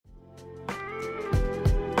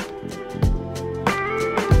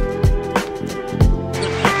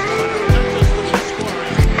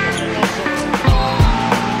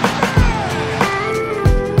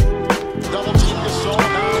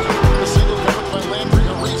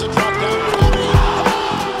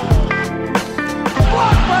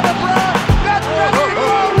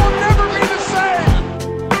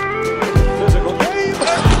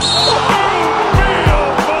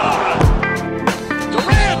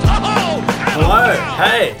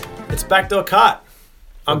Hey, it's Backdoor Cut.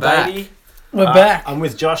 I'm Baby. We're back. I'm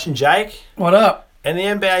with Josh and Jake. What up? And the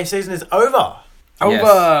NBA season is over.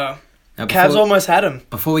 Over. Now, Cavs almost had him.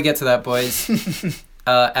 Before we get to that, boys,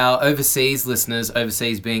 our overseas listeners,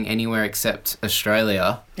 overseas being anywhere except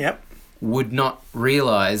Australia, Yep. would not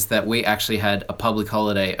realise that we actually had a public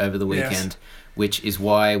holiday over the weekend, which is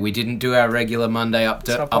why we didn't do our regular Monday So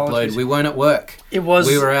upload. apologies. We weren't at work. It was.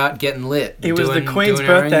 We were out getting lit. It was the Queen's doing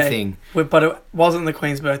our own birthday. thing. But it wasn't the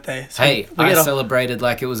Queen's birthday. So Hey, we I get off- celebrated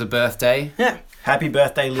like it was a birthday. Yeah. Happy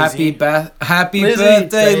birthday, Lizzie. Happy Lizzie.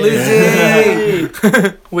 birthday,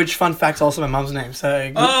 Lizzie! Which, fun fact, also my mum's name.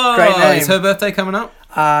 So, Oh, great name. is her birthday coming up?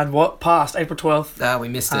 What passed? April 12th. Ah, we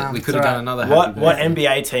missed it. We It's could have alright. done another. What happy what birthday.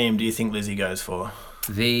 NBA team do you think Lizzie goes for?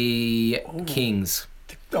 The Kings.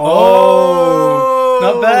 Oh,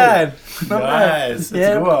 not bad. Not bad. Nice. That's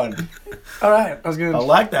Yeah. a good one. All right, I was good. I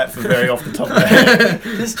like that for very off the top of the head.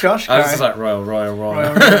 This Josh I was guy. just like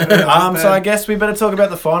royal. So I guess we better talk about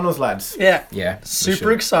the finals, lads. Yeah. Yeah, we Super should.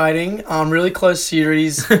 exciting. Really close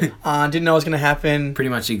series. Didn't know it was going to happen. Pretty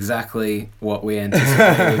much exactly what we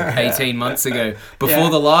anticipated 18 months ago. Before Yeah.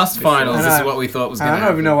 the last finals, I this is know. what we thought was going I to don't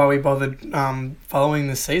happen. even know why we bothered following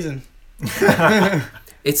this season.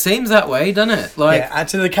 It seems that way, doesn't it? Like, Yeah,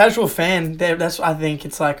 to the casual fan, that's I think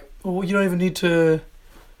it's like, well, you don't even need to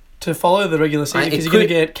follow the regular season because you're going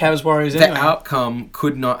to get Cavs Warriors the anyway. outcome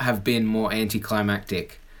could not have been more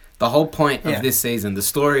anticlimactic. The whole point of this season, the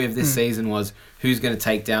story of this season was who's going to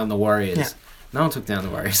take down the Warriors. Yeah. No one took down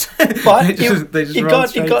the Warriors. But they just it rolled got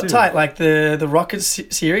straight to tight. Like the Rockets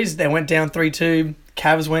series, they went down 3-2.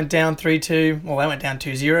 Cavs went down 3-2. Well, they went down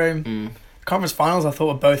 2-0. Mm. Conference finals, I thought,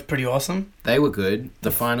 were both pretty awesome. They were good. The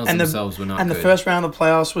finals and themselves were not And good. the first round of the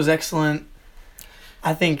playoffs was excellent.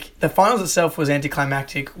 I think the finals itself was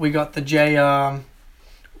anticlimactic. We got the JR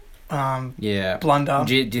yeah. blunder.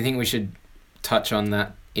 Do you think we should touch on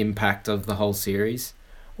that impact of the whole series?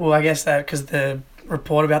 Well, I guess that because the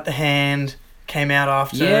report about the hand came out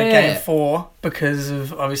after Yeah. Game 4 because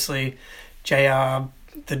of, obviously, JR,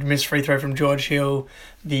 the missed free throw from George Hill,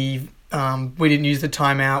 we didn't use the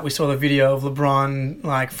timeout. We saw the video of LeBron,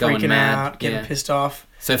 like, Going freaking mad, out, getting yeah. pissed off.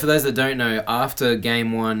 So for those that don't know, after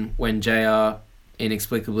Game 1, when JR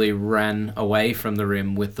inexplicably ran away from the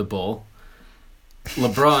rim with the ball,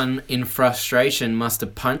 LeBron, in frustration, must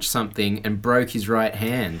have punched something and broke his right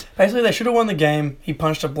hand. Basically, they should have won the game. He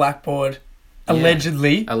punched a blackboard,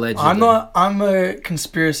 allegedly. Allegedly. I'm a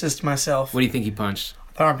conspiracist myself. What do you think he punched?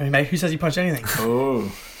 All right, mate, who says he punched anything?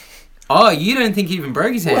 Oh, Oh, you don't think he even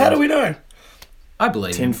broke his hand? Well, how do we know? I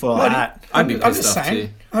believe him. tinfoil Well, hat. I'd be I'm pissed just off saying.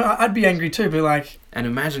 too. I'd be angry too, but like, And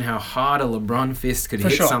imagine how hard a LeBron fist could For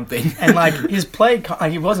hit sure. something. and like his play,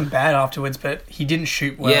 like, he wasn't bad afterwards, but he didn't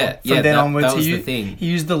shoot well. From then onwards, that was he the thing. He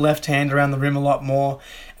used the left hand around the rim a lot more.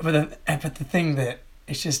 But the thing that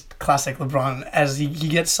it's just classic LeBron, as he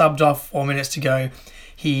gets subbed off 4 minutes to go,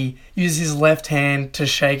 he uses his left hand to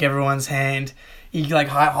shake everyone's hand. He like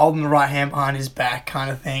holding the right hand behind his back,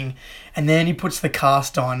 kind of thing, and then he puts the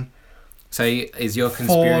cast on. So is your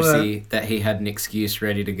conspiracy that he had an excuse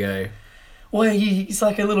ready to go? Well, he's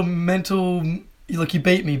like a little mental. Look, you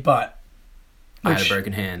beat me, but I had a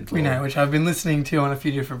broken hand. you know, which I've been listening to on a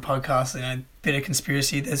few different podcasts, and a bit of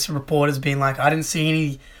conspiracy. There's some reporters being like, I didn't see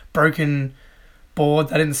any broken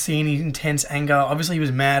boards. I didn't see any intense anger. Obviously, he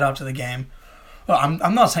was mad after the game. Well,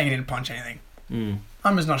 I'm not saying he didn't punch anything. Mm.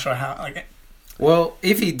 I'm just not sure how. Like, Well,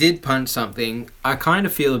 if he did punch something, I kind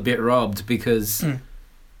of feel a bit robbed because,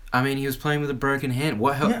 I mean, he was playing with a broken hand.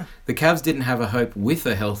 What help? Yeah. The Cavs didn't have a hope with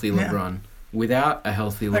a healthy LeBron. Without a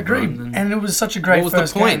healthy LeBron, agreed. then And it was such a great what was the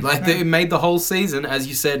first point? game. Like, Yeah. it made the whole season, as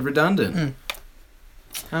you said, redundant.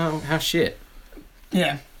 Mm. How shit?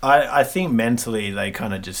 Yeah. I think mentally they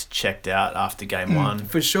kind of just checked out after Game 1.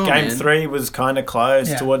 For sure, Game man. 3 was kind of close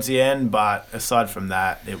Yeah. towards the end, but aside from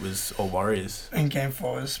that, it was all Warriors. And game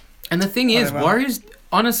 4 was. And the thing is, Whatever. Warriors,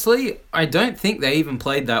 honestly, I don't think they even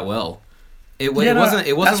played that well. It Yeah, no, wasn't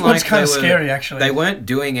that's like what's kind of they were, scary, actually. They weren't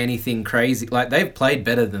doing anything crazy. Like, they've played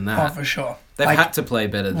better than Oh, that. for sure. They've Like, had to play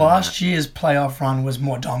better than last that. year's playoff run was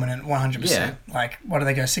more dominant, 100%. Like, what did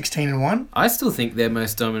they go, 16-1? I still think their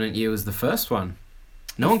most dominant year was the first one.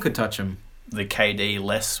 No one could touch them. The KD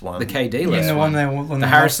less one. The KD Yeah, less the one. when The they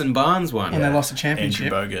Harrison Barnes one. lost, when they lost the Andrew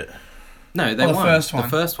championship. Bogut. No, they Oh, the won. first one. The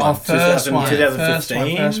first Oh, one. first one.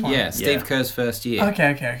 2015? First one. Yeah, Steve Yeah. Kerr's first year.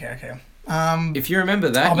 Okay. If you remember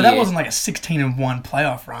that but year... that wasn't like a 16-1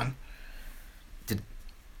 playoff run.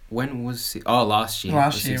 When was it? Oh, last year.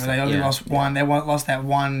 Last The year, where 16 they only yeah. lost one. They lost that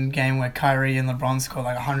one game where Kyrie and LeBron scored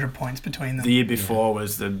like 100 points between them. The year before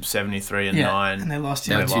was the 73 and 9. and they lost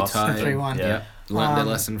They were the too lost. tired. 3-1. Yeah. Learned their Um,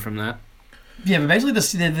 lesson from that. Yeah, but basically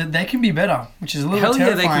they can be better, which is a little Hell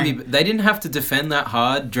yeah, terrifying. they can be. They didn't have to defend that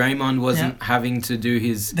hard. Draymond wasn't having to do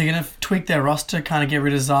his. They're going to tweak their roster, kind of get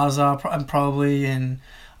rid of Zaza probably, and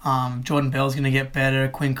Jordan Bell's going to get better.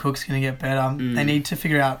 Quinn Cook's going to get better. They need to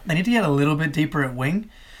figure out. They need to get a little bit deeper at wing.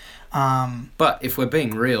 But if we're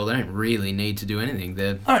being real, they don't really need to do anything.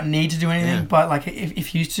 I don't need to do anything, but like if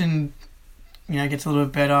Houston, gets a little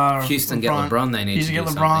bit better. Or Houston get LeBron, they need Houston to do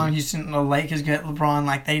get LeBron. something. Houston, the Lakers get LeBron.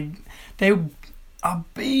 Like they are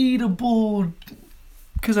beatable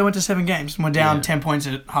because they went to 7 games and were down 10 points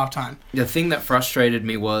at halftime. The thing that frustrated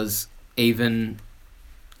me was even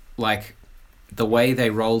like the way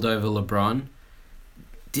they rolled over LeBron.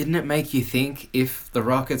 Didn't it make you think if the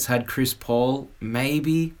Rockets had Chris Paul,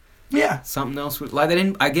 maybe something else would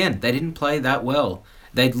they didn't play that well.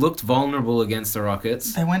 They looked vulnerable against the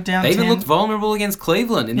Rockets. They went down. They even looked vulnerable against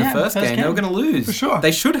Cleveland in the first game. They were going to lose. For sure.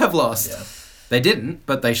 They should have lost. Yeah. They didn't,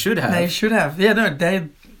 but they should have. They should have. Yeah, no, they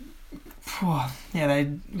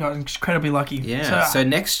got incredibly lucky. Yeah. So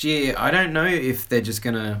next year, I don't know if they're just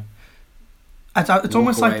going to. It's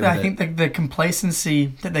almost like I think the complacency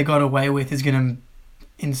that they got away with is going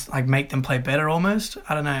to make them play better almost.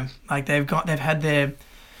 I don't know. Like they've had their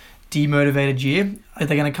demotivated year. Are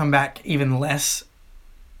they going to come back even less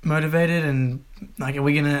motivated? And like, are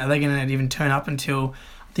they going to even turn up until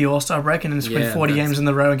the All-Star break and then win 40 games in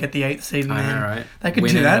a row and get the 8th seed? And I know, right? They could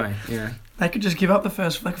do that. Yeah. They could just give up the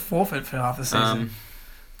first, forfeit for half the season.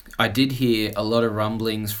 I did hear a lot of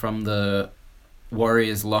rumblings from the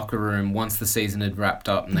Warriors locker room once the season had wrapped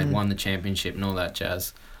up and they'd won the championship and all that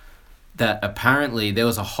jazz, that apparently there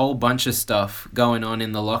was a whole bunch of stuff going on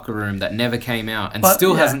in the locker room that never came out and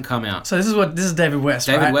still hasn't come out. So this is David West,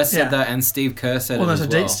 David West said that, and Steve Kerr said it as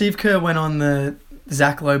well. Steve Kerr went on the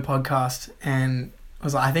Zach Lowe podcast and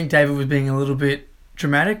was like, I think David was being a little bit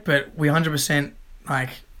dramatic, but we 100% there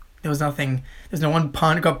was nothing. There's no one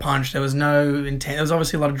got punched. There was no intent. There was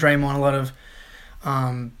obviously a lot of Draymond, a lot of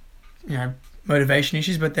motivation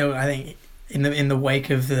issues, but I think in the wake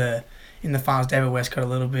of in the finals, David West got a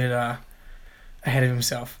little bit ahead of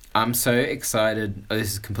himself. I'm so excited. Oh,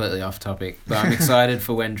 this is completely off topic, but I'm excited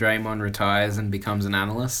for when Draymond retires and becomes an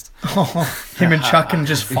analyst. Him and Chuck can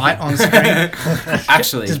just fight on screen.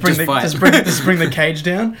 Actually, just fight. Just bring the cage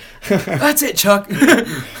down. That's it, Chuck.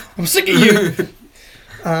 I'm sick of you.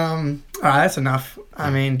 All right, that's enough.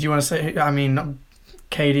 I mean, do you want to say? I mean,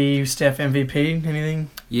 KD, Steph, MVP,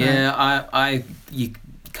 anything? Yeah, you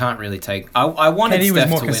can't really take. I wanted KD Steph was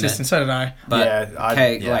more to win consistent. it, So did I.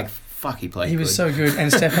 But fuck, he played. He was so good,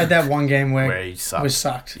 and Steph had that one game where he sucked. Was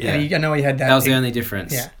sucked. Yeah, I know he had that. That was the only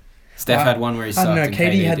difference. Yeah, Steph had one where he sucked. I don't know. And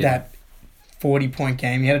KD had didn't. that 40-point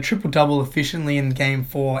game. He had a triple-double efficiently in Game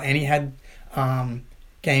 4, and he had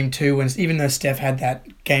Game 2. And even though Steph had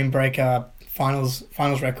that game breaker finals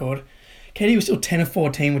record, KD was still 10 of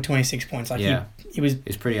 14 with 26 points. He was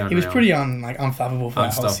pretty unreal. He was pretty unflappable for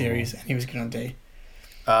that whole series, and he was good on D.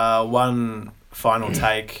 One final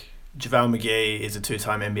take. JaVale McGee is a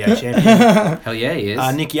 2-time NBA champion. Hell yeah, he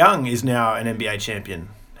is. Nick Young is now an NBA champion.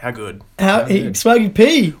 How good? Swaggy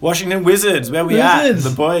P. Washington Wizards, where we at? The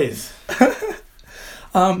boys.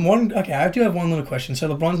 I do have one little question. So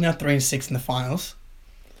LeBron's now 3-6 in the finals.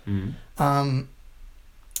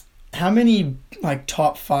 How many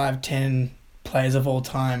top 5, 10 players of all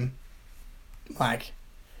time?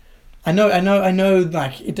 I know.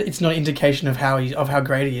 It's not an indication of how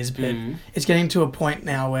great he is, but it's getting to a point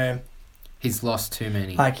now where he's lost too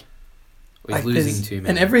many. He's losing too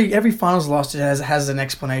many. And every finals loss has an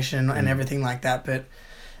explanation and everything like that. But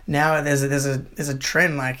now there's a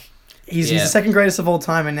trend. He's the second greatest of all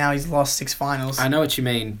time, and now he's lost 6 finals. I know what you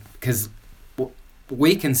mean, because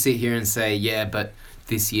we can sit here and say, yeah, but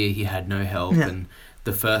this year he had no help, and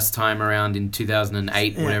the first time around in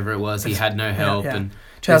 2008, whatever it was, he had no help, and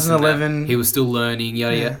 2011 he was still learning,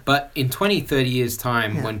 yada. But in 20, 30 years'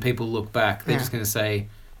 time, when people look back, they're just going to say,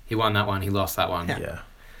 he won that one, he lost that one. Yeah.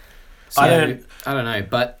 So, I don't know,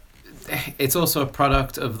 but it's also a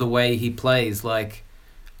product of the way he plays.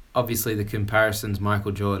 Obviously the comparison's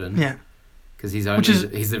Michael Jordan. Yeah. Because he's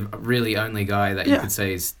the really only guy that you could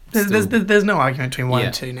say is there's no argument between 1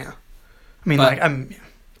 and 2 now. I mean, I'm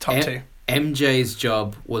top 2. MJ's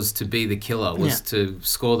job was to be the killer, to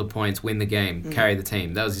score the points, win the game, carry the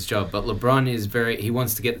team. That was his job. But LeBron is he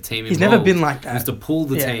wants to get the team involved. He's never been like that. He wants to pull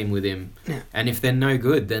the team with him. Yeah. And if they're no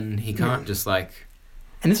good, then he can't just And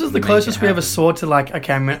this was the closest we ever saw to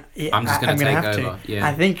okay, I'm just going to take over. Yeah.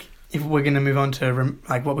 I think if we're going to move on to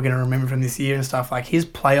what we're going to remember from this year and stuff, his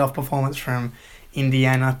playoff performance from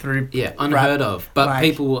Indiana through unheard of. But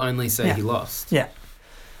people will only say he lost. Yeah.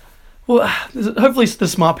 Well, hopefully the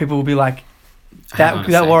smart people will be like, Hang on a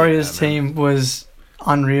that second. Warriors man. team was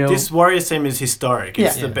unreal. This Warriors team is historic.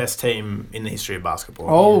 It's Yeah. the best team in the history of basketball.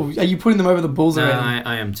 Oh, are you putting them over the Bulls No, already?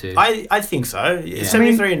 I am too. I think so.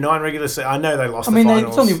 73-9 regular season. I know they lost I mean, the that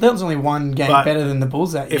finals. was only one game But better than the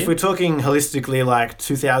Bulls that year. If we're talking holistically, like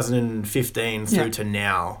 2015 through Yeah. to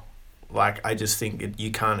now, like I just think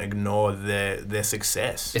you can't ignore their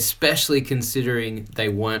success. Especially considering they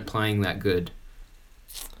weren't playing that good.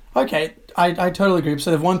 Okay, I totally agree.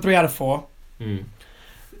 So they've won 3 out of 4. Mm.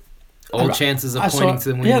 All I- chances I are saw- pointing to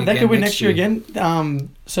them winning Yeah, they again could win next next year again.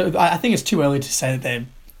 So I think it's too early to say that they're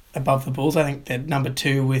above the Bulls. I think they're number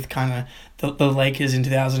 2 with kind of the Lakers in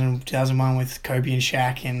 2000 and 2001 with Kobe and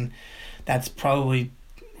Shaq, and that's probably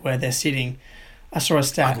where they're sitting. I saw a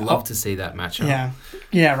stat. I'd love to see that matchup.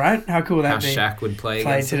 Yeah, right? How cool would How that be? Shaq would play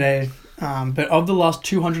Play against them. today. But of the last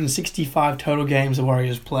 265 total games the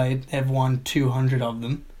Warriors played, they've won 200 of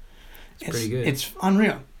them. It's pretty good. It's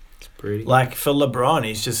unreal. It's pretty. Like for LeBron,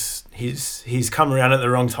 he's come around at the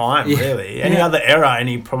wrong time. Yeah. Really, any Yeah. other era, and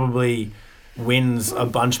he probably wins a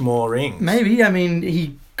bunch more rings. Maybe. I mean,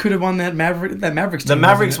 he could have won that Mavericks The team,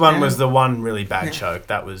 Mavericks wasn't it? one Yeah. was the one really bad Yeah. choke.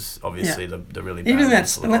 That was obviously the really bad Even one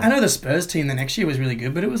that's. for LeBron. I know the Spurs team the next year was really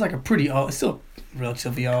good, but it was like a pretty old. It's still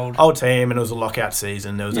relatively old. Old team, and it was a lockout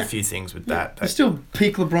season. There was Yeah. a few things with Yeah. that. But still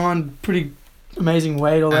peak LeBron, pretty amazing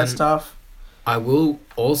weight, all that And- stuff. I will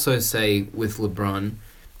also say with LeBron,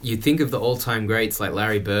 you think of the all-time greats like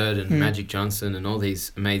Larry Bird and Magic Johnson and all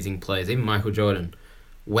these amazing players, even Michael Jordan.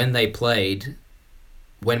 When they played,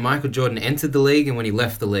 when Michael Jordan entered the league and when he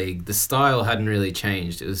left the league, the style hadn't really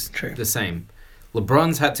changed. It was True. the same.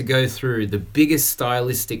 LeBron's had to go through the biggest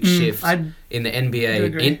stylistic shift in the do NBA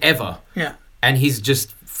agree. in ever. Yeah. And he's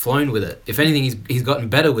just flown with it. If anything, he's gotten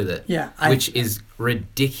better with it, Yeah. which is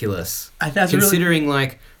ridiculous. That's really Considering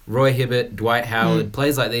like Roy Hibbert, Dwight Howard,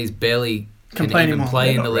 players like these barely can Can play even anymore. play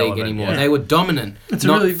They're in the not league relevant, anymore. yeah. They were dominant It's a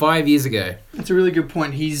not really- 5 years ago. That's a really good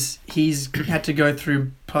point. He's had to go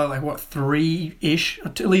through probably like what 3-ish, or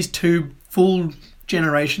at least 2 full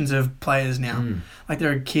generations of players now. Mm. Like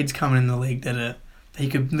there are kids coming in the league that he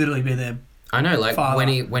could literally be there. I know, like Father.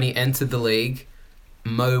 when he entered the league,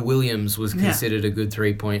 Mo Williams was Yeah. considered a good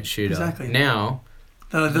 3-point shooter. Exactly. Now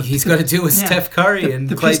he's got to deal with yeah. Steph Curry and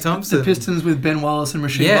Klay Thompson. The Pistons with Ben Wallace and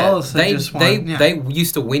Rasheed yeah, Wallace. they just won. Yeah. they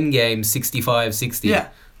used to win games 65-60. Yeah,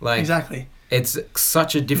 like exactly. it's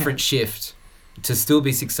such a different shift to still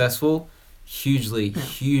be successful. Hugely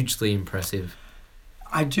impressive.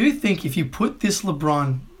 I do think if you put this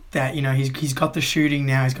LeBron, that he's got the shooting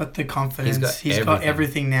now, he's got the confidence, he's got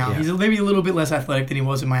everything now. Yeah. He's maybe a little bit less athletic than he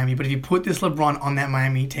was in Miami, but if you put this LeBron on that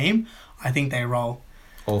Miami team, I think they roll.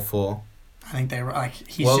 All 4. I think they like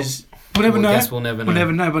he's Well, just we'll never I know. guess we'll never know. We'll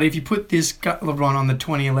never know. But if you put this LeBron on the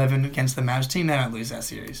 2011 against the Mavs team, they don't lose that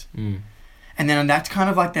series. Mm. And then that's kind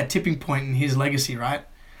of like that tipping point in his legacy, right?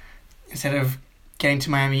 Instead of getting to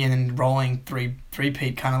Miami and then rolling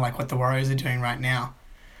three-peat, kind of like what the Warriors are doing right now.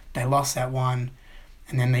 They lost that one,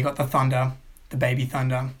 and then they got the Thunder, the baby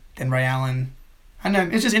Thunder, then Ray Allen. I know,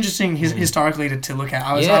 it's just interesting historically to look at.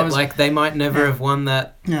 I was like they might never have won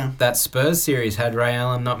that yeah. that Spurs series had Ray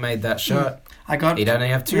Allen not made that shot. He'd only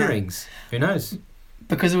have 2 rings. Who knows?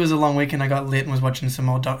 Because it was a long weekend, I got lit and was watching some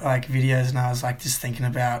old videos, and I was like just thinking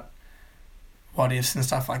about what ifs and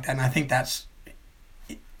stuff like that. And I think that's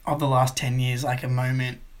of the last 10 years, like a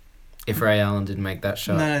moment. If Ray Allen didn't make that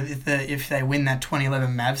shot. No, if they win that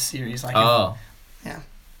 2011 Mavs series, like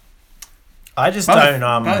I just both,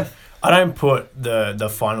 don't both. I don't put the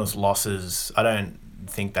finals losses. I don't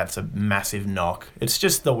think that's a massive knock. It's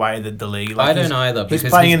just the way that the league. Like I don't either. He's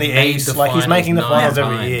because playing in the made East, the like he's making the finals finals 9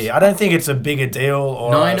 every times. year. I don't think it's a bigger deal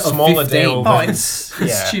or 9 a of smaller 15. deal. Oh, but- it's Yeah.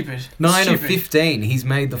 stupid. 9 It's of stupid. 15. He's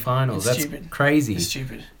made the finals. It's That's stupid. crazy. It's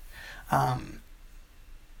stupid.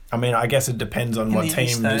 I mean, I guess it depends on In what the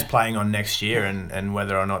East, team though. is playing on next year and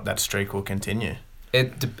whether or not that streak will continue.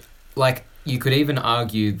 Like you could even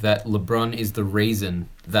argue that LeBron is the reason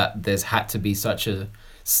that there's had to be such a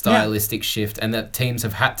stylistic shift and that teams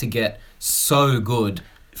have had to get so good.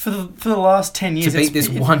 For the last 10 years, To beat this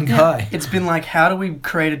one guy. It's been like, how do we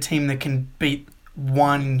create a team that can beat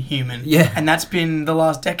one human? Yeah. And that's been the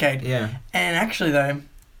last decade. Yeah. And actually, though,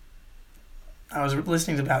 I was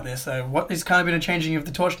listening about this. So what has kind of been a changing of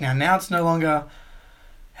the torch now. Now it's no longer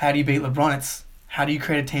how do you beat LeBron. It's how do you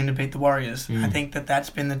create a team to beat the Warriors. I think that's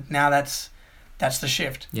been that's the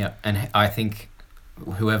shift. Yeah, and I think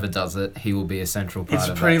whoever does it, he will be a central part of It's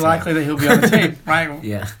that pretty team. likely that he'll be on the team, right?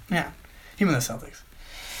 Yeah. Yeah. Him and the Celtics.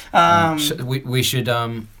 We should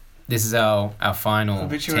this is our final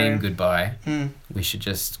Obituary. team goodbye. Mm. We should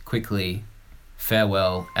just quickly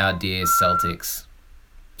farewell our dear Celtics.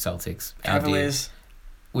 Our dear Cavaliers.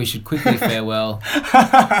 we should quickly farewell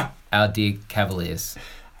our dear Cavaliers.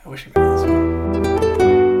 I wish we made this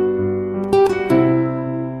one.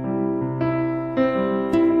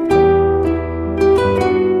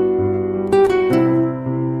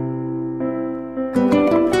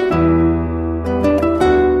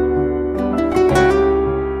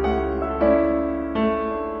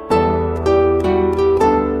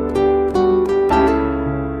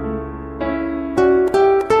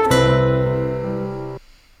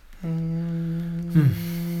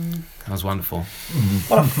 That was wonderful.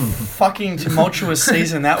 What a fucking tumultuous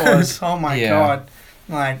season that was. Oh my Yeah. god.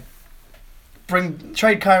 Like,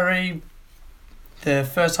 trade Kyrie. The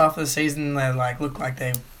first half of the season, they looked like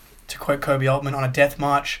they, to quote Kobe Altman, on a death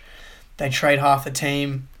march. They trade half the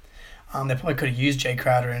team. They probably could have used Jay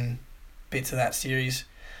Crowder in bits of that series.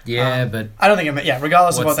 Yeah, but I don't think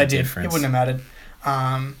regardless of What's what they the did, difference? it wouldn't have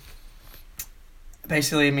mattered.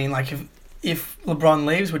 Basically, I mean, like, if LeBron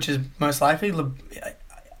leaves, which is most likely,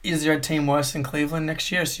 is there a team worse than Cleveland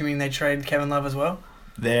next year, assuming they trade Kevin Love as well?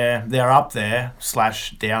 They're up there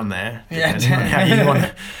 / down there. Yeah. depending on how you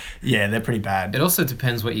want. Yeah, they're pretty bad. it also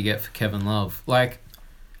depends what you get for Kevin Love. Like,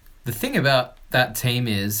 the thing about that team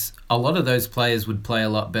is a lot of those players would play a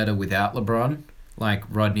lot better without LeBron, like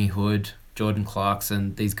Rodney Hood, Jordan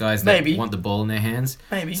Clarkson, these guys that Maybe. want the ball in their hands.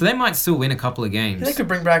 Maybe. So they might still win a couple of games. They could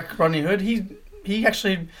bring back Rodney Hood. He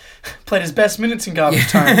actually played his best minutes in garbage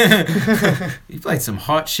time. He played some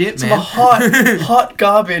hot shit, Some man. hot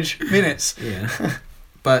garbage minutes. Yeah,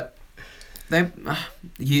 but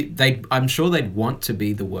I'm sure they'd want to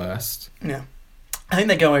be the worst. Yeah. I think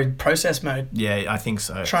they go in process mode. Yeah, I think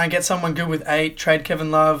so. Try and get someone good with 8, trade Kevin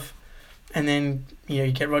Love, and then you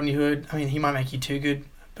get Rodney Hood. I mean, he might make you too good,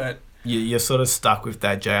 but You're sort of stuck with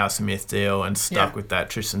that J.R. Smith deal and stuck Yeah. with that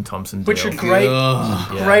Tristan Thompson deal. which are great,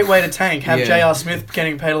 Ugh. Yeah. great way to tank. Have Yeah. J.R. Smith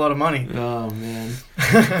getting paid a lot of money. Oh man.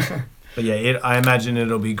 But yeah, I imagine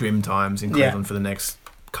it'll be grim times in Yeah. Cleveland for the next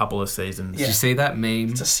couple of seasons. Did you see that meme?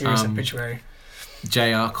 It's a serious obituary.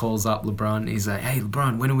 JR calls up LeBron. He's like, "Hey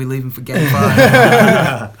LeBron, when are we leaving for Game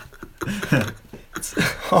 5?"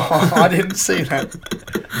 Oh, I didn't see that.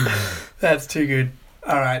 That's too good.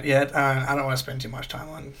 All right, yeah. I don't want to spend too much time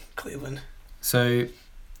on Cleveland. So,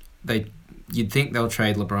 you'd think they'll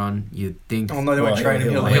trade LeBron. You'd think Oh no, they won't Well, trade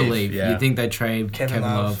him. he'll He'll he'll leave. leave. yeah. You'd think they'd trade Kevin Kevin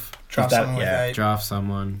Love. Love, Draft That- someone with yeah. 8. draft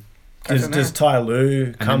someone, Go from Does there. Ty Lue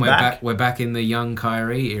and come then back? we're back in the young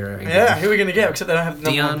Kyrie era. Again. Yeah, who are we gonna get? Except they don't have the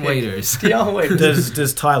number Deion one pick. Waiters. Deion Waiters.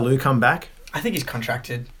 Does Ty Lue come back? I think he's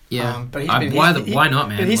contracted. Yeah, but why not,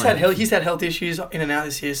 man? But he's Like, had health issues in and out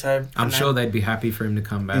this year, so I I'm don't sure know. they'd be happy for him to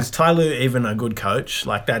come back. Is Ty Lue even a good coach?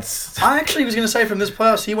 Like that's I actually was going to say from this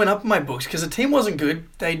playoffs, he went up in my books because the team wasn't good.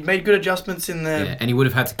 They made good adjustments in the Yeah, and he would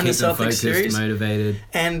have had to in the keep them Celtics focused, series. motivated.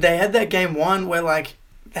 and they had that game 1 where like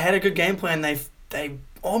they had a good game plan. They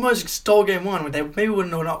almost stole game 1. They maybe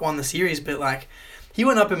wouldn't have not won the series, but like he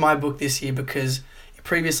went up in my book this year because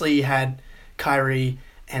previously he had Kyrie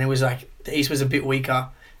and it was like the East was a bit weaker.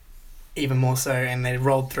 Even more so, and they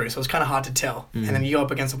rolled through, so it was kind of hard to tell. Mm. And then you go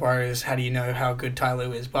up against the Warriors, how do you know how good Ty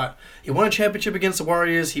Lue is? But he won a championship against the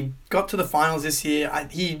Warriors, he got to the finals this year,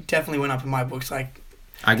 he definitely went up in my books. Like,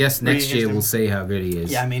 I guess next against year him. we'll see how good he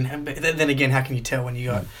is. yeah, I mean, but then again, how can you tell when you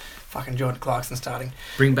got fucking Jordan Clarkson starting?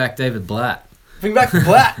 Bring back David Blatt. Bring back the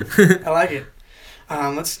Black! I like it.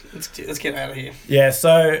 Let's get out of here. yeah.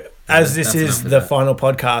 So as this that's is enough of the that. final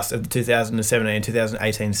podcast of the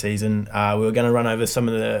 2017-2018 season, we're going to run over some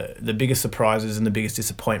of the biggest surprises and the biggest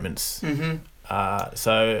disappointments. Mm-hmm.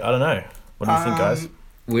 So I don't know. What do you think,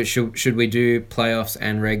 guys? Should we do playoffs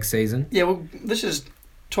and reg season? Yeah, well, let's just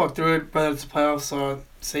talk through it, whether it's playoffs or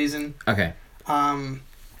season. Okay. Do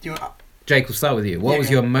you want Jake, we'll start with you. What Yeah, was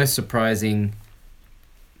go. your most surprising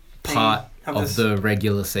part of of this? the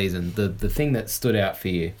regular season? The thing that stood out for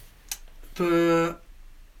you? the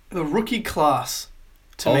rookie class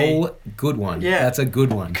to me? Good one. Yeah. That's a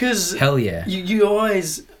good one. Because Hell yeah. you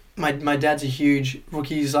always... My dad's a huge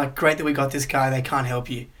rookie. He's like, great that we got this guy. They can't help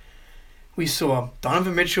you. We saw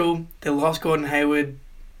Donovan Mitchell. They lost Gordon Hayward.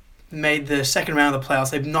 Made the second round of the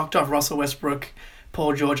playoffs. They've knocked off Russell Westbrook,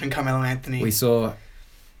 Paul George, and Carmelo Anthony. We saw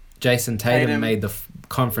Jason Tatum Tatum. made the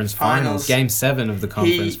conference finals. Game 7 of the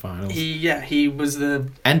conference finals. He was the...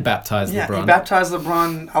 And baptized Yeah, LeBron. he baptized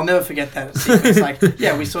LeBron. I'll never forget that sequence. Like,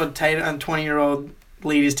 yeah, we saw Tatum, a 20-year-old,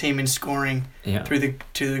 lead his team in scoring yeah. through the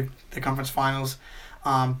conference finals.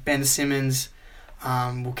 Ben Simmons,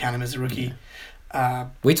 we'll count him as a rookie.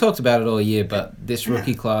 We talked about it all year, but this Yeah.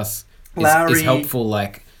 rookie class Lowry. is helpful,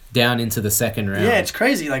 like, down into the second round. Yeah, it's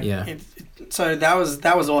crazy. Like, Yeah. So that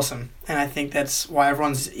was awesome, and I think that's why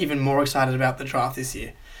everyone's even more excited about the draft this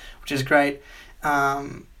year, which is great.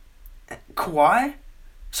 Kawhi,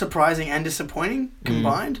 surprising and disappointing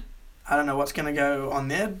combined. I don't know what's going to go on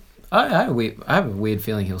there. I have a weird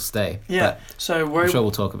feeling he'll stay. Yeah. So I'm sure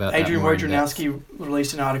we'll talk about Adrian that more in depth. Wojnarowski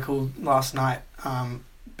released an article last night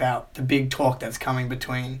about the big talk that's coming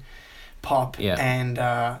between Pop and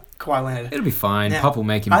Kawhi Leonard. It'll be fine. Yeah. Pop will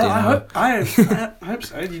make him dinner. I hope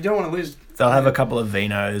so. You don't want to lose. They'll have a couple of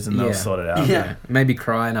vinos and they'll sort it out. Yeah. Maybe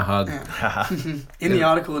cry and a hug. Yeah. In the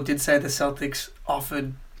article, it did say the Celtics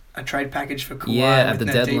offered a trade package for Kawhi. At the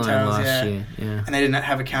with no deadline details, last year. Yeah. And they didn't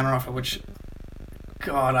have a counteroffer, which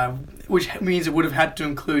means it would have had to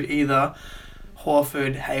include either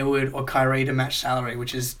Horford, Hayward, or Kyrie to match salary,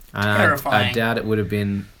 which is terrifying. I doubt it would have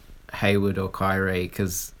been Hayward or Kyrie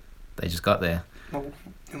because they just got there. Well,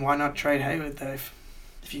 and why not trade Hayward though if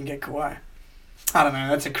you can get Kawhi? I don't know.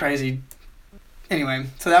 That's a crazy. Anyway,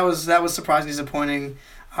 so that was surprisingly disappointing.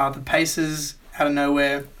 The Pacers out of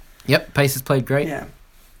nowhere. Yep, Pacers played great. Yeah.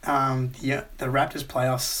 The Raptors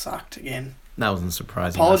playoffs sucked again. That wasn't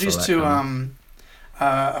surprising. Apologies to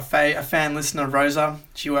a fan listener, Rosa.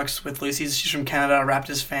 She works with Lucy's. She's from Canada, a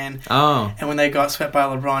Raptors fan. Oh. And when they got swept by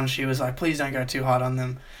LeBron, she was like, "Please don't go too hard on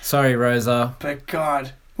them." Sorry, Rosa. But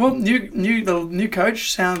God, well, the new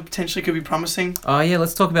coach potentially could be promising. Oh yeah,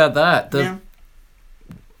 let's talk about that.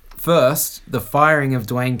 First, the firing of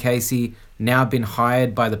Dwayne Casey, now been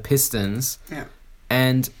hired by the Pistons. Yeah.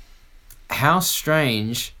 And how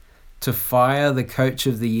strange to fire the coach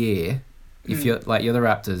of the year. If you're the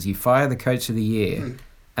Raptors, you fire the coach of the year,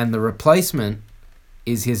 and the replacement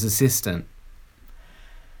is his assistant.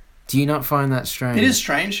 Do you not find that strange? It is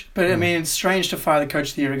strange, but I mean, it's strange to fire the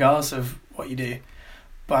coach of the year regardless of what you do.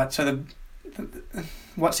 But so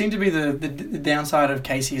what seemed to be the downside of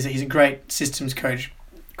Casey is that he's a great systems coach,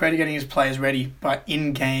 great at getting his players ready, but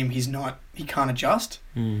in game he can't adjust.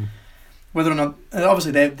 Whether or not,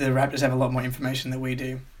 obviously the Raptors have a lot more information than we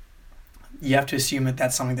do. You have to assume that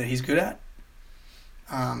that's something that he's good at.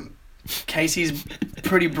 Casey's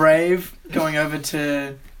pretty brave going over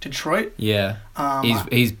to Detroit. Yeah.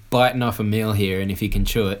 He's biting off a meal here, and if he can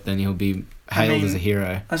chew it, then he'll be hailed as a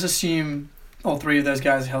hero. Let's assume all three of those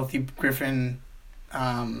guys are healthy. Griffin,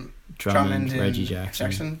 Drummond, Reggie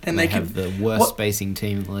Jackson. Then they have the worst spacing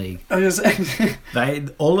team in the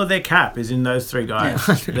league. All of their cap is in those three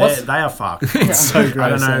guys. Yeah. They are fucked. It's so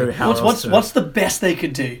gross. I don't know how what's the best they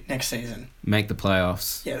could do next season? Make the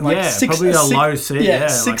playoffs. Yeah, probably a low seed. Yeah,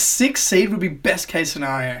 six seed would be best case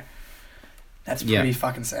scenario. That's pretty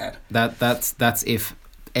fucking sad. That's if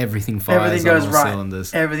everything fires everything goes on all right.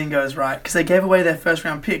 cylinders. Everything goes right because they gave away their first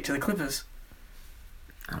round pick to the Clippers.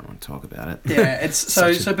 I don't want to talk about it. Yeah, it's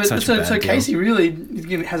so Casey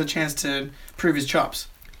really has a chance to prove his chops.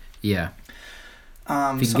 Yeah.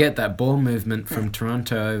 If you can get that ball movement from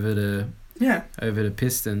Toronto over to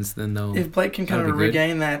Pistons, then they'll. If Blake can kind of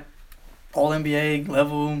regain that All NBA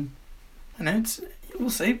level, we'll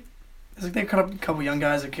see. They've got a couple young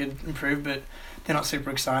guys that could improve, but they're not super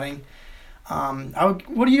exciting.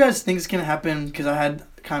 What do you guys think is going to happen? Because I had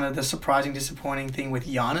kind of the surprising, disappointing thing with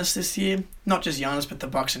Giannis this year. Not just Giannis, but the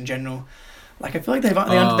Bucks in general. Like I feel like they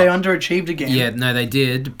underachieved again. Yeah, no, they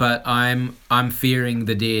did, but I'm fearing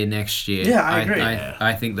the deer next year. Yeah, I agree.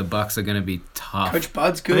 I think the Bucks are going to be tough. Coach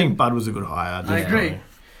Bud's good. I think Bud was a good hire. I agree.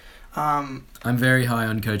 I'm very high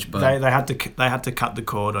on Coach Bud. They had to cut the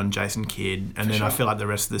cord on Jason Kidd, and then I feel like the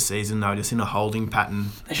rest of the season they were just in a holding pattern.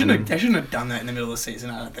 They shouldn't have done that in the middle of the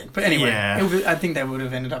season, I don't think. But anyway, I think they would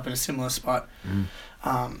have ended up in a similar spot.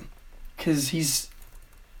 Because he's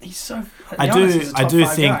so. I do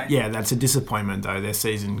think guy. That's a disappointment though. Their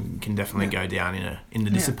season can definitely go down in the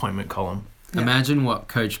disappointment column. Yeah. Imagine what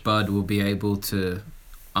Coach Bud will be able to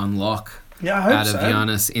unlock. Yeah, I hope out of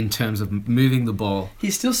Giannis in terms of moving the ball.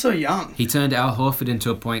 He's still so young. He turned Al Horford into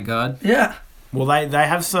a point guard. Yeah. Well, they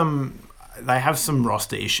have some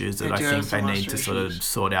roster issues that I think they need to sort of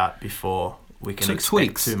sort out before we can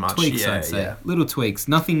expect too much. Tweaks, I'd say. Little tweaks.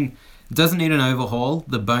 Nothing doesn't need an overhaul.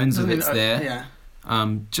 The bones of it's there.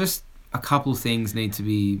 Yeah. Just a couple things need to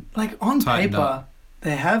be on tightened paper. up.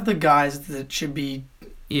 They have the guys that should be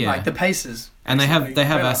like the Pacers. And they have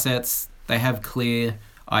assets. They have clear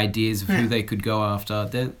ideas of who they could go after.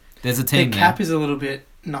 There's a team. Their cap is a little bit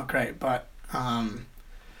not great, but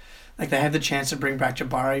they have the chance to bring back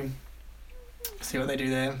Jabari. See what they do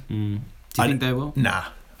there. Do you think they will? Nah,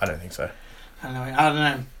 I don't think so. I don't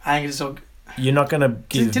know. I think it's all. You're not gonna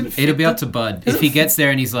give. It'll be up to Bud. If he gets there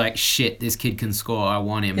and he's like, "Shit, this kid can score. I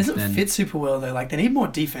want him." Doesn't fit super well though. Like they need more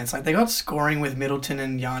defense. Like they got scoring with Middleton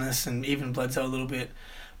and Giannis and even Bledsoe a little bit,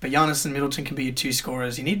 But Giannis and Middleton can be your two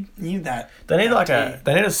scorers. You need that. They need that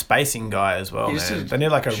they need a spacing guy as well, You just man. a they need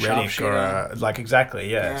like a Redick sharpshooter. or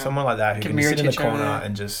exactly, Yeah. someone like that who Get can sit in the Mirotic over corner there.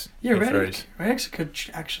 and just Yeah, hit throws. Redick's could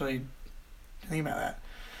actually think about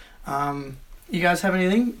that. You guys have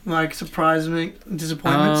anything like surprising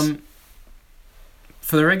disappointments?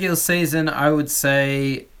 For the regular season, I would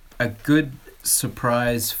say a good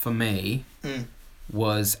surprise for me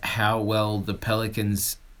was how well the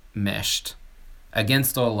Pelicans meshed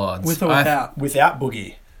against all odds. With or without? Without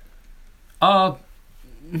Boogie. Oh,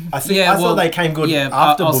 I thought they came good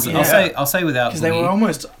after Boogie. I'll say without Because Boogie. they were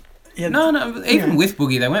almost. Yeah, Even with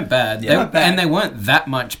Boogie, they weren't bad. Yeah. And they weren't that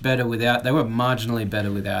much better without. They were marginally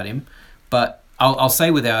better without him. But I'll say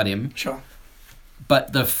without him. Sure.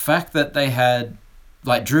 But the fact that they had,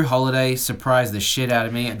 like, Drew Holiday surprised the shit out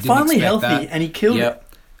of me. I didn't Finally expect healthy, that. and he killed it.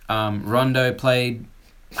 Rondo played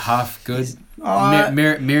half good. Oh,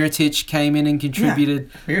 Mirotic came in and contributed.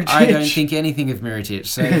 Mirotic. I don't think anything of Mirotic.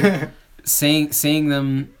 So seeing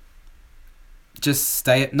them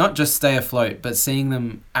not just stay afloat, but seeing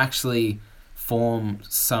them actually form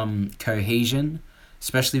some cohesion,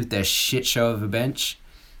 especially with their shit show of a bench,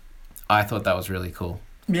 I thought that was really cool.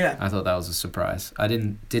 Yeah. I thought that was a surprise. I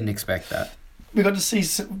didn't expect that. We got to see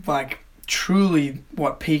like truly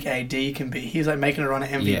what peak AD can be. He was like making a run at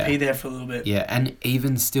MVP there for a little bit. Yeah, and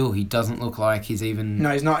even still, he doesn't look like he's even.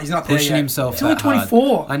 No, he's not. He's not pushing there yet. himself. He's only that hard.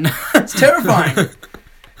 24. I know. It's terrifying.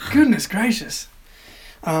 Goodness gracious.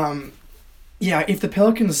 Yeah, if the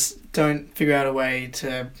Pelicans don't figure out a way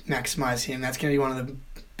to maximize him, that's going to be one of the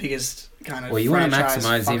biggest kind of. Well, you want to franchise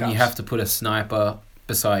maximize him, you fuck-ups. have to put a sniper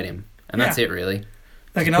beside him, and that's it really.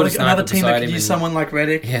 Like Just put a another sniper team that beside could him use and- someone like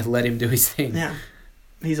Redick. Yeah, let him do his thing. Yeah,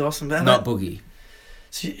 he's awesome. Not Boogie.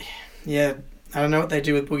 So, yeah, I don't know what they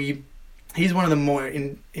do with Boogie. He's one of the more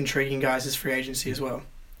intriguing guys this free agency as well.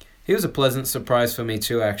 He was a pleasant surprise for me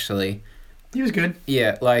too, actually. He was good.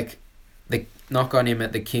 Yeah, like, the knock on him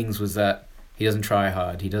at the Kings was that he doesn't try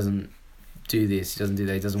hard. He doesn't do this. He doesn't do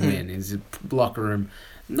that. He doesn't win. He's a locker room.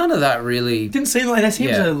 None of that really. Didn't seem like that.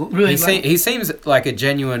 Seems a really. He seems like a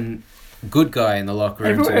genuine good guy in the locker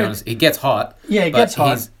room. To be honest, he gets hot. Yeah, he gets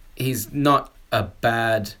hot. He's not a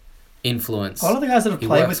bad influence. A lot of the guys that have He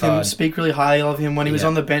played works with him hard. speak really highly of him. When he was Yeah.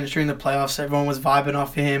 on the bench during the playoffs, everyone was vibing off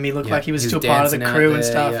of him. He looked Yeah. like he was He was still part of the dancing out crew and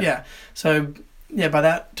there, stuff. yeah. Yeah. So, yeah, by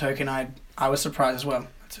that token, I was surprised as well.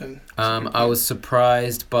 I was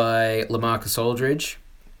surprised by LaMarcus Aldridge.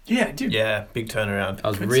 Yeah, dude. Yeah, big turnaround. I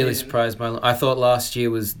was Good really season. surprised by. I thought last year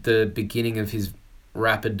was the beginning of his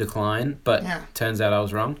rapid decline, but Yeah. turns out I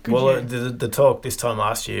was wrong. Good Well, year. the talk this time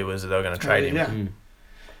last year was that they were going to trade him. Yeah. Mm.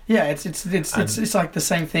 Yeah, it's like the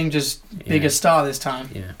same thing, just bigger Yeah. star this time.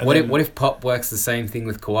 Yeah. And What then- if Pop works the same thing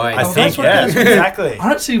with Kawhi? I Oh, think, that's what yeah, it is. exactly. I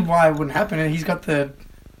don't see why it wouldn't happen. He's got the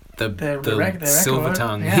the silver record,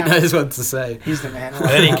 tongue. yeah. He knows what to say. he's the man. And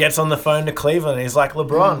then he gets on the phone to Cleveland and he's like,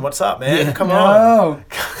 LeBron, what's up, man? Yeah. Come on. No,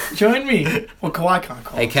 join me. Well, Kawhi can't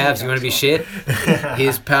call. Hey Cavs, you want to be shit?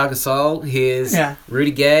 Here's Pau Gasol. Here's Yeah.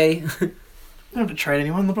 Rudy Gay. They don't have to trade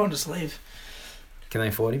anyone. LeBron just leave. Can they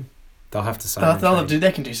afford him? They'll have to sign him.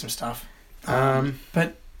 They can do some stuff.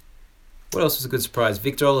 But What else was a good surprise?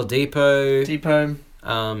 Victor Oladipo. Depot,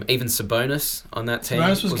 Even Sabonis on that team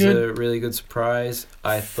Sabonis was was good. a really good surprise.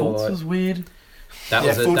 I Fultz thought was weird. that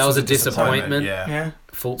was a disappointment. Yeah. Yeah,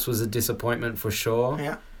 Fultz was a disappointment for sure.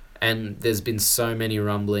 yeah. And there's been so many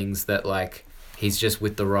rumblings that like he's just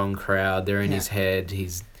with the wrong crowd. They're in Yeah. his head. He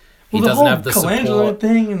Well, doesn't have the Colangelo support.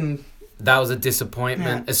 thing, and That was a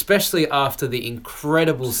disappointment, especially after the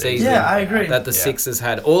incredible season yeah, I agree. that the Sixers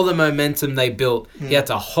had. All the momentum they built. He had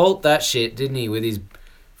to halt that shit, didn't he, with his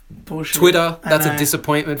Bullshit. Twitter? I That's know. a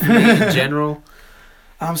disappointment for me in general.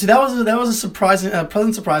 See, that was a surprising,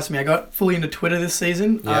 pleasant surprise to me. I got fully into Twitter this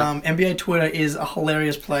season. Yeah. NBA Twitter is a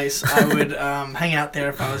hilarious place. I would hang out there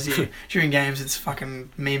if I was you during games. It's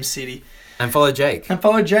fucking meme city. And follow Jake. And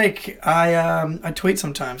follow Jake. I tweet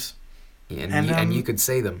sometimes. And you could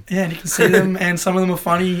see them. Yeah, and you can see them, and some of them are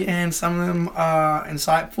funny, and some of them are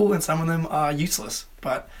insightful, and some of them are useless.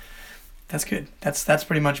 But that's good. That's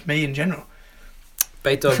pretty much me in general.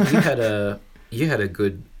 Bait Dog, you had a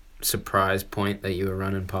good surprise point that you were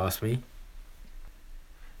running past me.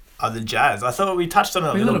 The Jazz. I thought we touched on it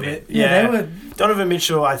a A little little bit. bit. Yeah, they were. Donovan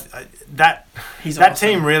Mitchell, that He's that awesome.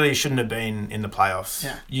 team really shouldn't have been in the playoffs.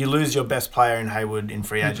 Yeah. You lose your best player in Hayward in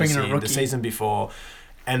free You bring in a agency rookie. the season before,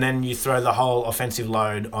 and then you throw the whole offensive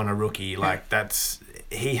load on a rookie. Like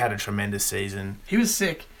he had a tremendous season. He was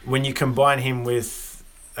sick. When you combine him with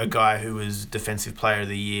a guy who was defensive player of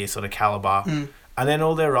the year sort of caliber, and then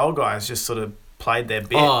all their role guys just sort of played their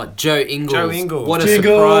bit. Oh, Joe Ingles. Joe Ingles. What a Joe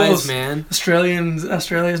surprise, Ingles. man. Australia's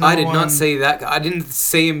I did number not one. see that. I didn't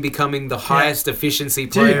see him becoming the highest efficiency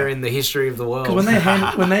player in the history of the world. Because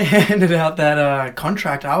when they handed out that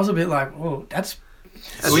contract, I was a bit like, "Oh, that's."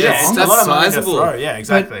 Well, yeah, it's that's a lot of money to sizable. throw. Yeah,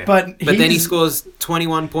 exactly. But But then he he's- scores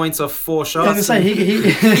 21 points off 4 shots. I was gonna say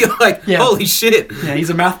he You're like, Yeah. holy shit. yeah, he's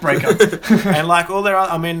a mouth breaker. And like all their,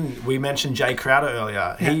 I mean, we mentioned Jay Crowder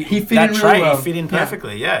earlier. Yeah, he fit that in really trade well. fit in Yeah.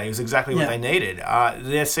 perfectly. Yeah, he was exactly what Yeah. they needed.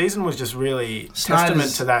 Their season was just really Snyder's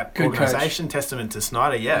testament to that good organisation, testament to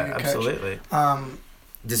Snyder. Yeah, Good coach. absolutely.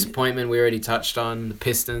 Disappointment we already touched on. The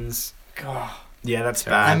Pistons. God. Yeah, that's I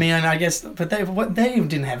bad. I mean, I guess, but they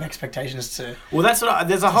didn't have expectations to. Well, that's what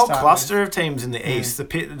there's a whole start cluster of teams in the East.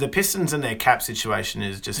 The Pistons and their cap situation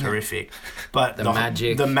is just horrific. But The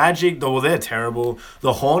Magic. they're terrible.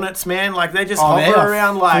 The Hornets, man, like they just They hover are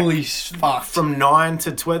around like fully fucked. from 9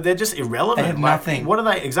 to 12. They're just irrelevant. They have Like, nothing. What are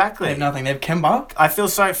they exactly? They have nothing. They have Kemba. I feel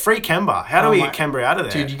so free Kemba. How do Oh we my- get Kemba out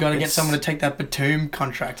of there? Dude, you got to get It's- someone to take that Batum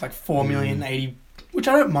contract, like 4 million 80, which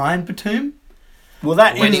I don't mind Batum, Well,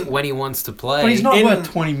 that When is he wants to play. but he's not In- worth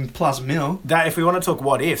 20 plus mil. that. If we want to talk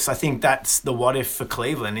what ifs, I think that's the what if for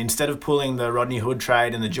Cleveland. Instead of pulling the Rodney Hood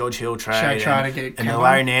trade and the George Hill trade Try and, to get and the Kemba.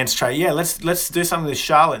 Larry Nance trade, yeah, let's do something with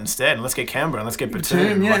Charlotte instead, and let's get Kemba and let's get Batum.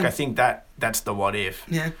 Batum, yeah. Like I think that's the what if.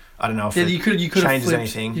 Yeah, I don't know if yeah. it You could have changes flipped.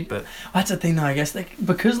 anything, but That's the thing, though. I guess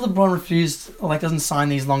because LeBron refused, or like doesn't sign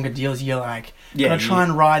these longer deals, you're like, Yeah, gotta try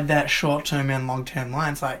and ride that short term and long term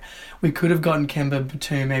line. It's like we could have gotten Kemba,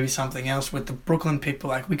 Batum, maybe something else with the Brooklyn pick, but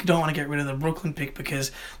like we don't want to get rid of the Brooklyn pick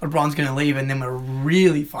because LeBron's gonna leave, and then we're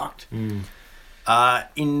really fucked.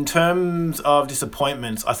 in terms of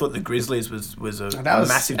disappointments, I thought the Grizzlies was a That was-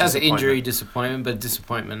 massive That was an disappointment. injury disappointment, but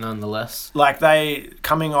disappointment nonetheless. Like they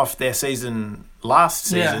coming off their season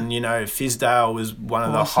last Yeah. season, you know, Fizdale was one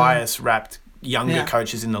of the Awesome. highest ranked younger Yeah.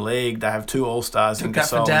 coaches in the league. They have 2 All-Stars in Took that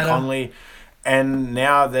for Gasol and data. Conley, and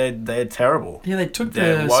now they're terrible. Yeah, they took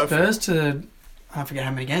They're the woeful. Spurs to I forget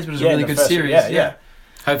how many games, but it was Yeah, a really the good first- series. yeah.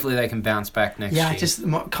 Hopefully they can bounce back next year. Just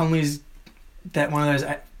Conley's that one of those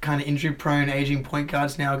kind of injury prone aging point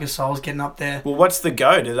guards now. Gasol's getting up there. Well, what's the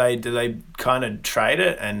go? Do they kind of trade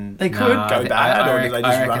it and They could. Nah, go I thi- bad, I or do rec- they I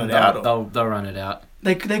just run reckon it out? They'll run it out.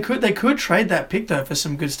 They could trade that pick though for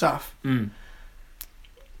some good stuff.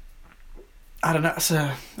 I don't know.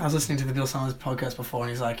 So I was listening to the Bill Simmons podcast before, and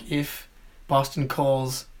he's like, if Boston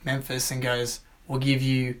calls Memphis and goes, "We'll give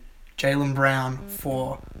you Jaylen Brown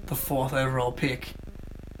for the 4th overall pick,"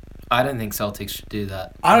 I don't think Celtics should do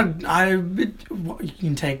that. you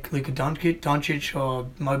can take Luka Doncic or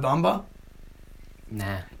Mo Bamba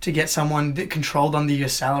Nah. to get someone that controlled under your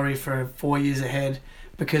salary for 4 years ahead,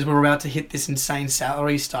 because we're about to hit this insane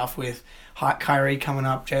salary stuff with Kyrie coming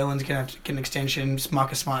up. Jalen's going to have to get an extension.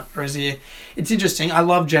 Marcus Smart is here. It's interesting. I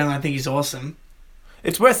love Jalen. I think he's awesome.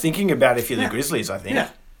 It's worth thinking about if you're Yeah. the Grizzlies, I think. Yeah.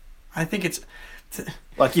 I think it's...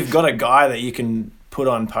 Like you've got a guy that you can put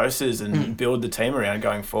on posters and build the team around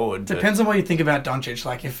going forward. Depends on what you think about Doncic.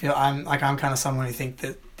 Like if I'm kind of someone who think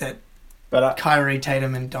that But Kyrie,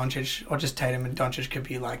 Tatum, and Doncic, or just Tatum and Doncic, could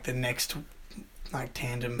be like the next like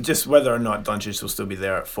tandem. just whether or not Doncic will still be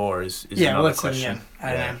there at 4 is another well, question. I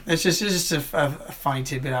don't know. It's just a funny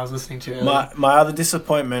tidbit I was listening to earlier. My other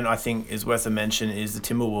disappointment, I think, is worth a mention is the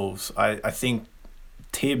Timberwolves. I think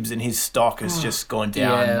Tibbs and his stock has just gone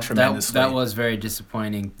down tremendously. That was very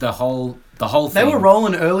disappointing. The whole They thing. were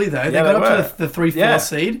rolling early though. They Yeah, got they up were. to the 3-4 Yeah.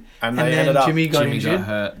 seed, and and they then ended up. Jimmy got Jimmy injured. got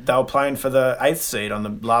hurt. They were playing for the 8th seed on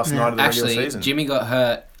the last Yeah. night of the Actually, regular season. Jimmy got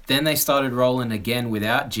hurt. Then they started rolling again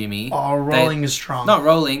without Jimmy. Oh, rolling is strong. Not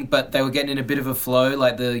rolling, but they were getting in a bit of a flow.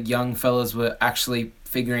 Like the young fellas were actually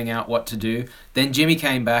figuring out what to do. Then Jimmy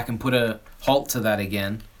came back and put a halt to that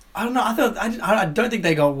again. I don't know. I don't think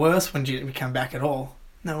they got worse when Jimmy came back at all.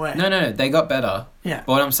 No way. No, they got better. Yeah.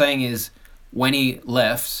 But what I'm saying is, when he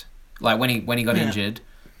left, like when he got Yeah. injured,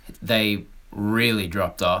 they really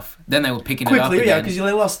dropped off. Then they were picking it Quickly, up yeah, again. because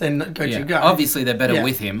they lost their go-to guy. Obviously, they're better Yeah.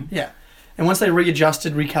 with him. Yeah. And once they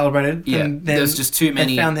readjusted, recalibrated, Yeah, then there's just too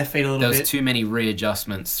many. they found their feet a There little was bit. too many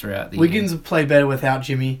readjustments throughout the Wiggins year. have played better without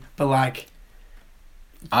Jimmy, but like,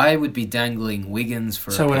 I would be dangling Wiggins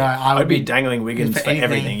for. so a would pick. I. I I'd would be dangling Wiggins for for anything,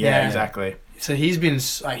 everything. Yeah, yeah. exactly. So he's been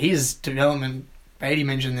like his development. Beatty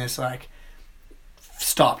mentioned this, like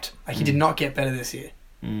stopped. Like he did not get better this year,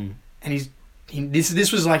 Mm. and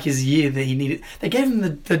this was like his year that he needed. They gave him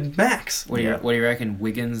the max. What do Yeah. you reckon?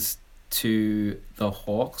 Wiggins to the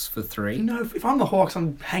Hawks for 3? You know, if I'm the Hawks,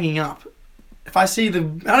 I'm hanging up. If I see I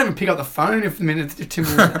don't even pick up the phone if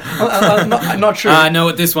Timberwolves. I'm not sure. I know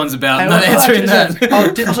what this one's about. Hey, Not well, answering actually,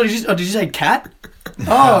 that. did you say cat?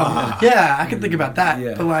 Oh, yeah, I can think about that.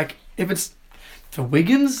 Yeah. But like, if it's for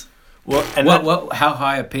Wiggins, Well, and How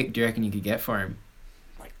high a pick do you reckon you could get for him?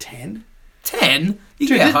 Like 10? 10? You Dude,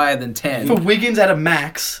 can get this- higher than 10. For Wiggins at a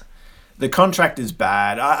max, the contract is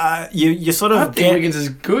bad. You sort I of think Wiggins is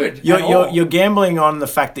good. at all. you're gambling on the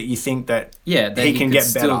fact that you think that Yeah, that he can could get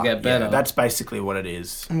still better. get better. Yeah, that's basically what it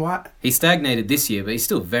is. What? He stagnated this year, but he's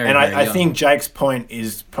still very, And very I young. think Jake's point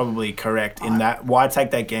is probably correct in that why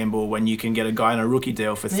take that gamble when you can get a guy on a rookie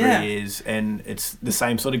deal for 3 Yeah. years and it's the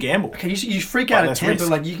same sort of gamble. Okay, you freak But out at less 10, but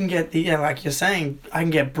risk. like you can get like you're saying, I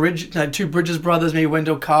can get two Bridges brothers, maybe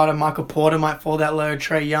Wendell Carter, Michael Porter might fall that low,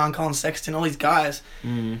 Trey Young, Colin Sexton, all these guys.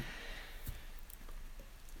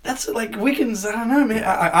 That's like Wiggins. I don't know, man.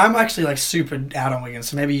 I'm actually like super out on Wiggins.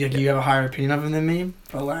 So maybe you have a higher opinion of him than me,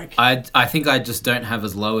 but like I think I just don't have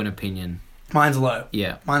as low an opinion. mine's low.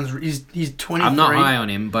 Yeah. He's 23. I'm not high on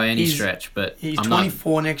him by any He's- stretch, but He's I'm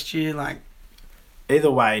 24 next year. Like Either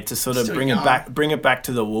way, to sort of Still bring young. it back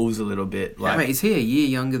to the Wolves a little bit. not. Wait, is he a year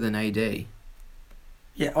younger than AD?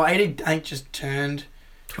 yeah, well, 88 just turned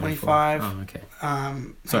 25. Oh, okay.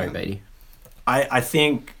 Sorry, Beatty. I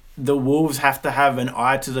think the Wolves have to have an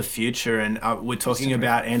eye to the future, and we're talking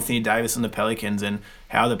about Anthony Davis and the Pelicans and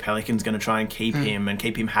how the Pelicans going to try and keep him and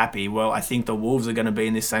keep him happy. Well, I think the Wolves are going to be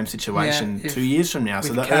in this same situation 2 years from now.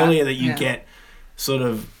 So the earlier that you get sort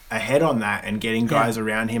of ahead on that and getting guys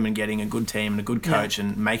around him and getting a good team and a good coach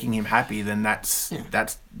and making him happy, then that's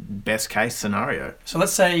best case scenario. So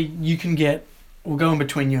let's say you can get. We'll go in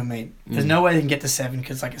between you and me. There's no way they can get to 7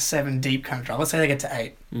 because like a 7 deep kind of drive. Let's say they get to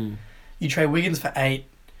 8. You trade Wiggins for 8.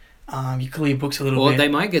 You clear books a little bit. Well, they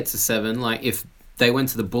might get to 7. Like if they went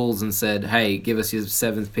to the Bulls and said, "Hey, give us your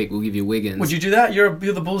 7th pick. We'll give you Wiggins." Would you do that? You're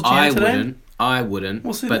the Bulls GM today? I wouldn't.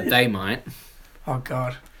 We'll see but that. they might Oh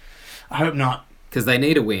God, I hope not. because they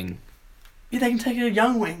need a wing. Yeah, they can take a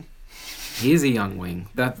young wing. He is a young wing.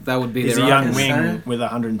 That would be He's their a young argument. wing with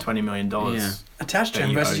 $120 million. Yeah. Attached to That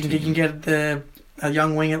him you versus owe you to can get a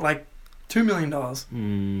young wing at like $2 million.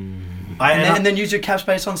 And then use your cap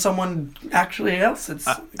space on someone actually else. It's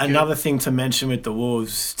another thing to mention with the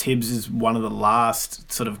Wolves, Tibbs is one of the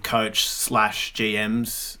last sort of coach /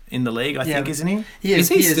 GMs in the league, I think, isn't he? Is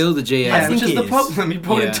he still the GM? Yeah, I think which is he the is. problem. He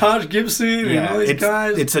brought in Taj Gibson and all these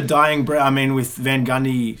guys. It's a dying breed. I mean, with Van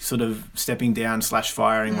Gundy sort of stepping down /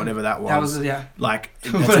 firing, whatever that was. That was like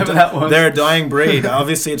whatever that was. They're a dying breed.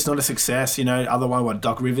 Obviously, it's not a success. You know, other one,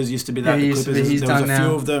 Doc Rivers used to be that. Yeah, The Clippers, there was done a now.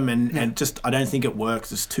 few of them, and just I don't think it works.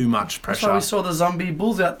 There's too much That's pressure. why we saw the zombie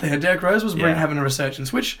Bulls out there. Derek Rose was having a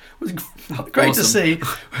resurgence, which was great to Awesome. see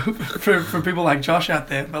for people like Josh out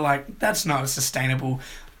there. But like, that's not a sustainable,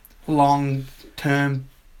 long-term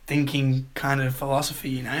thinking kind of philosophy,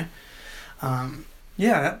 you know.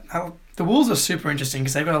 The Wolves are super interesting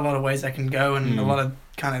because they've got a lot of ways they can go and a lot of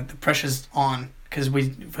kind of the pressure's on because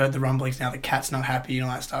we've heard the rumblings now. The Cat's not happy and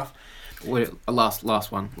all that stuff. Last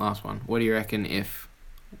one. What do you reckon if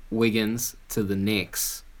Wiggins to the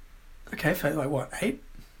Knicks? Okay, for like what, 8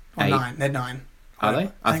 or 8. 9? They're 9. Are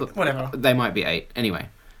they? I think, whatever. They might be 8. Anyway.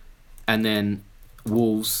 And then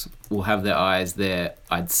Wolves will have their eyes there,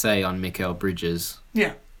 I'd say, on Mikal Bridges.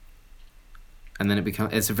 Yeah. And then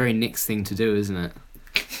it's a very Knicks thing to do, isn't it?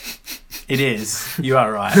 It is. You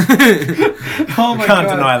are right. Oh my Can't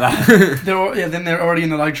God. deny that. Then they're already in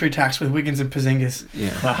the luxury tax with Wiggins and Porzingis.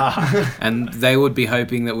 Yeah. And they would be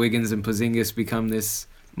hoping that Wiggins and Porzingis become this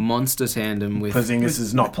monster tandem with Porzingis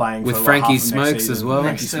is not playing with for Frankie half of next Smokes as season. well.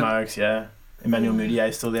 Frankie Smokes, yeah. Emmanuel Mudiay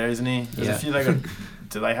is still there, isn't he? There's a few.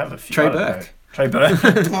 Do they have a few? Trey I don't know. Burke. Trey Burke.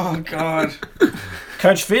 Oh God.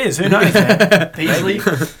 Coach Fears. Who knows? Man? Beasley.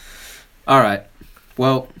 All right.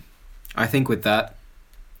 Well, I think with that,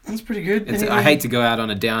 That's pretty good. I hate to go out on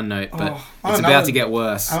a down note, but it's about to get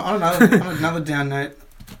worse. On another down note,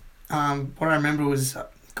 what I remember was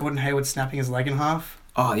Gordon Hayward snapping his leg in half.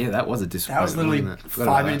 Oh yeah, that was a That disappointment. was literally wasn't it? Forgot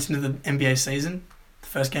 5 about minutes into the NBA season, the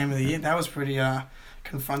first game of the year. That was pretty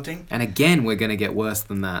confronting. And again, we're going to get worse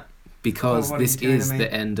than that because what are this you doing is to me?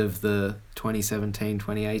 the end of the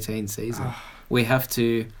 2017-2018 season. Oh. We have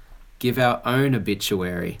to give our own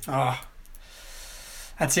obituary. Oh,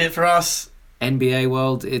 that's it for us. NBA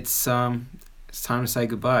world, it's time to say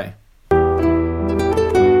goodbye.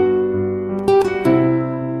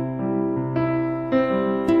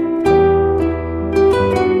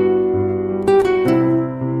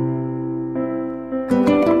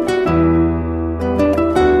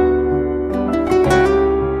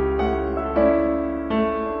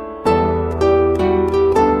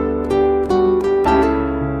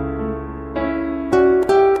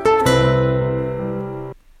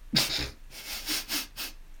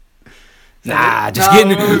 Nah, just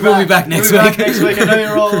kidding. We'll be back next week. Next week. I know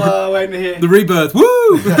you're all waiting to hear. The rebirth. Woo!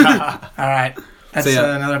 All right. That's See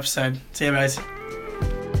ya. another episode. See you guys.